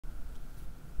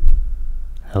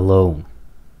Hello.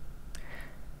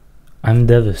 I'm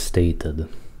devastated.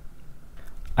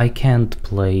 I can't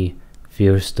play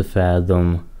Fears to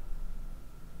Fathom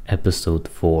episode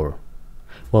 4.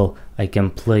 Well, I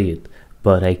can play it,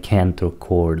 but I can't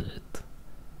record it.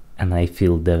 And I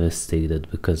feel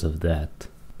devastated because of that.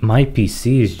 My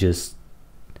PC is just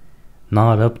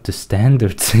not up to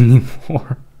standards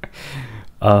anymore.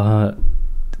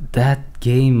 That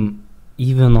game,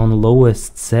 even on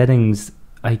lowest settings,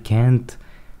 I can't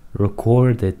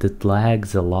record it. It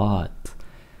lags a lot.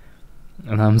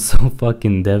 And I'm so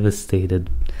fucking devastated.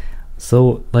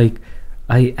 So, like,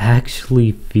 I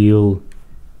actually feel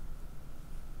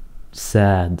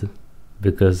sad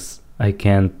because I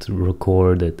can't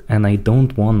record it. And I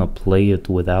don't want to play it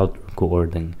without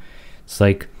recording. It's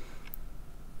like,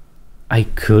 I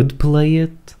could play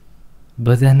it,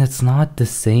 but then it's not the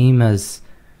same as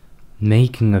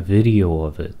making a video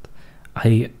of it.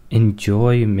 I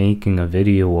enjoy making a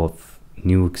video of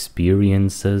new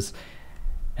experiences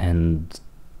and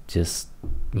just,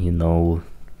 you know,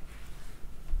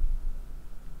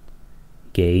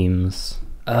 games.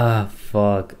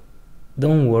 Fuck.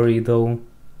 Don't worry though,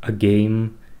 a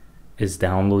game is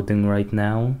downloading right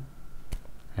now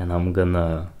and I'm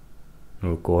gonna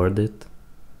record it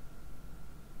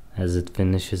as it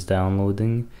finishes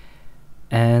downloading,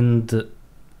 and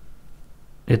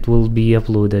it will be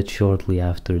uploaded shortly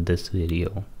after this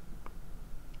video.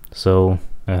 So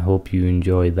I hope you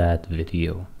enjoy that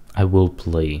video. I will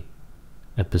play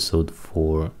episode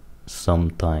 4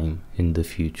 sometime in the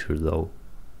future though.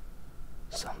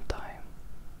 Sometime.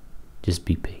 Just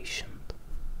be patient.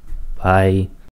 Bye.